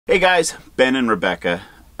Hey guys, Ben and Rebecca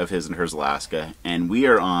of His and Hers Alaska, and we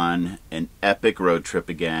are on an epic road trip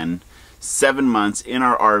again. 7 months in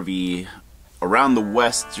our RV around the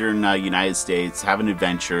western United States, having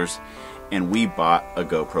adventures, and we bought a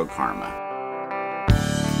GoPro Karma.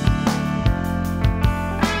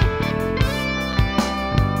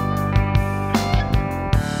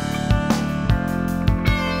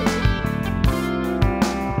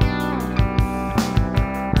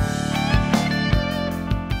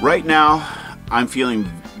 Right now, I'm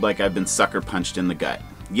feeling like I've been sucker punched in the gut.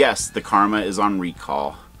 Yes, the Karma is on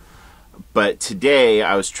recall, but today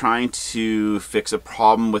I was trying to fix a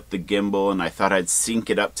problem with the gimbal and I thought I'd sync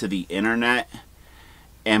it up to the internet,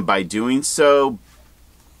 and by doing so,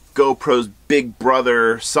 GoPro's Big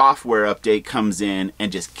Brother software update comes in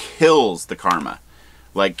and just kills the Karma.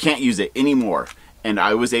 Like, can't use it anymore. And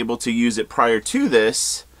I was able to use it prior to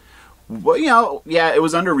this. Well, you know, yeah, it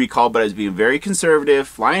was under recall, but I was being very conservative,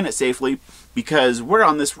 flying it safely, because we're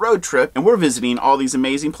on this road trip and we're visiting all these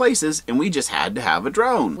amazing places, and we just had to have a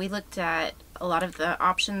drone. We looked at a lot of the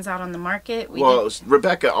options out on the market.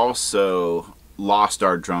 Rebecca also lost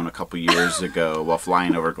our drone a couple years ago while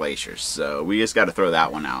flying over glaciers, so we just got to throw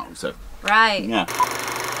that one out. So right. Yeah.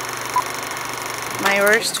 My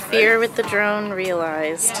worst fear with the drone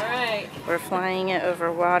realized. Yeah, right. We're flying it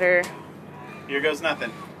over water. Here goes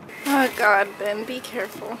nothing. Oh God, Ben, be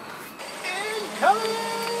careful. I'm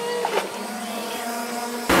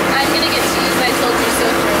gonna get cheese, I told you so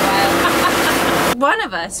for a while. One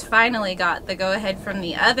of us finally got the go-ahead from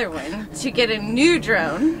the other one to get a new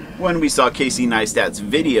drone. When we saw Casey Neistat's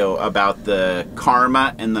video about the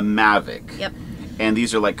Karma and the Mavic. Yep. And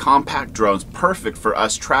these are like compact drones, perfect for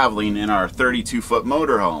us traveling in our 32-foot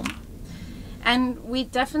motorhome. And we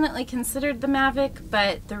definitely considered the Mavic,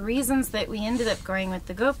 but the reasons that we ended up going with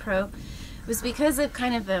the GoPro was because of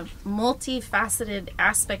kind of the multifaceted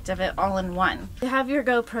aspect of it all in one. You have your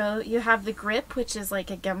GoPro, you have the grip, which is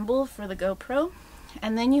like a gimbal for the GoPro,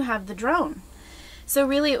 and then you have the drone. So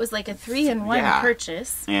really it was like a 3-in-1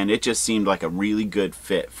 purchase. And it just seemed like a really good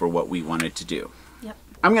fit for what we wanted to do. Yep.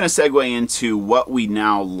 I'm going to segue into what we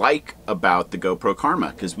now like about the GoPro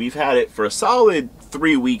Karma, because we've had it for a solid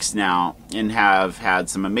 3 weeks now and have had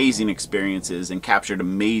some amazing experiences and captured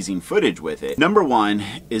amazing footage with it. Number one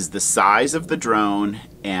is the size of the drone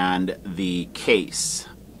and the case.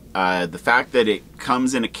 The fact that it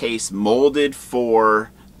comes in a case molded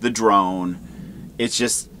for the drone, it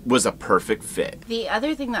just was a perfect fit. The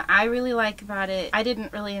other thing that I really like about it, I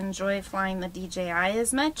didn't really enjoy flying the DJI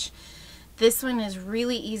as much. This one is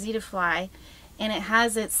really easy to fly, and it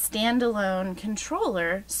has its standalone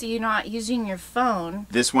controller, so you're not using your phone.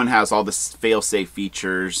 This one has all the fail-safe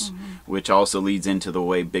features, which also leads into the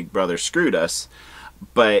way Big Brother screwed us.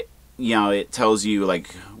 But, you know, it tells you like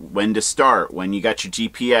when to start, when you got your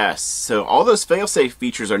GPS. So all those fail-safe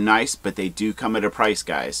features are nice, but they do come at a price,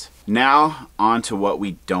 guys. Now, on to what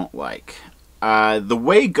we don't like. The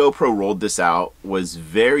way GoPro rolled this out was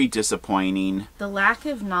very disappointing. The lack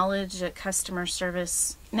of knowledge at customer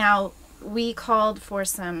service. Now, we called for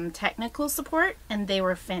some technical support, and they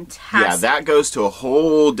were fantastic. Yeah, that goes to a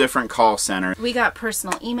whole different call center. We got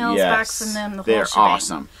personal emails back from them, the whole they're shebang.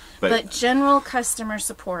 awesome. But general customer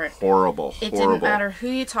support, horrible. It didn't matter who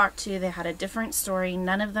you talked to. They had a different story.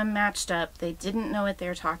 None of them matched up. They didn't know what they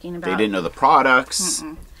were talking about. They didn't know the products.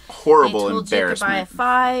 Horrible embarrassment. They told you to buy a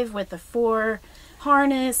 5 with a 4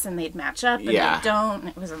 harness, and they'd match up, and they don't. And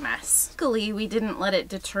it was a mess. Luckily, we didn't let it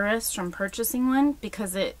deter us from purchasing one,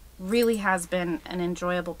 because it really has been an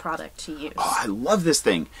enjoyable product to use. Oh, I love this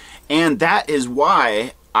thing. And that is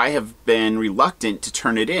why I have been reluctant to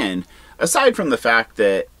turn it in. Aside from the fact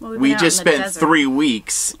that we just spent 3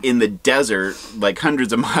 weeks in the desert, like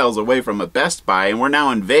hundreds of miles away from a Best Buy, and we're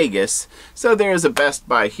now in Vegas. So there's a Best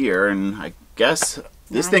Buy here, and I guess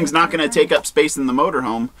this thing's not going to take up space in the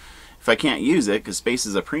motorhome if I can't use it, because space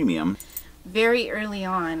is a premium. Very early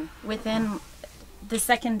on, within the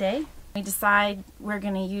second day, we decide we're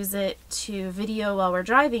going to use it to video while we're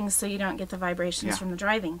driving, so you don't get the vibrations from the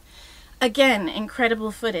driving. Again,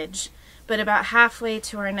 incredible footage. But about halfway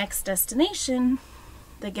to our next destination,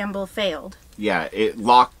 the gimbal failed. Yeah, it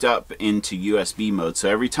locked up into USB mode. So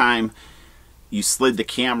every time you slid the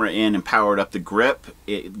camera in and powered up the grip,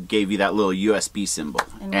 it gave you that little USB symbol.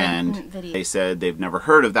 And they said they've never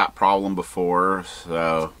heard of that problem before.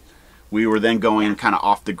 So we were then going kind of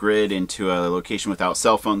off the grid into a location without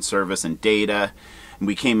cell phone service and data.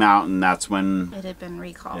 We came out and that's when It had been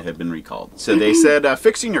recalled. it had been recalled. So they said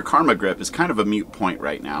fixing your Karma grip is kind of a moot point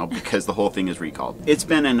right now because the whole thing is recalled. It's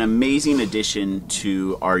been an amazing addition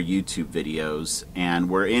to our YouTube videos, and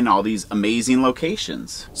we're in all these amazing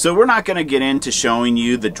locations. So we're not going to get into showing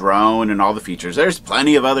you the drone and all the features. There's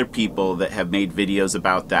plenty of other people that have made videos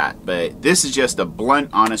about that, but this is just a blunt,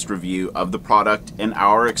 honest review of the product and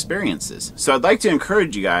our experiences. So I'd like to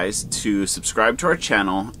encourage you guys to subscribe to our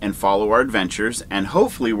channel and follow our adventures, and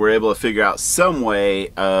hopefully we're able to figure out some way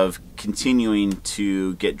of continuing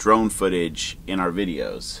to get drone footage in our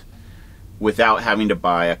videos without having to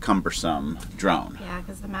buy a cumbersome drone. Yeah,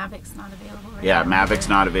 because the Mavic's not available right Yeah, now. Mavic's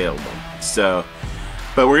not available. So,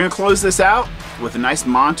 but we're gonna close this out with a nice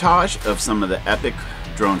montage of some of the epic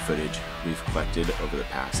drone footage we've collected over the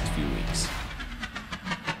past few weeks.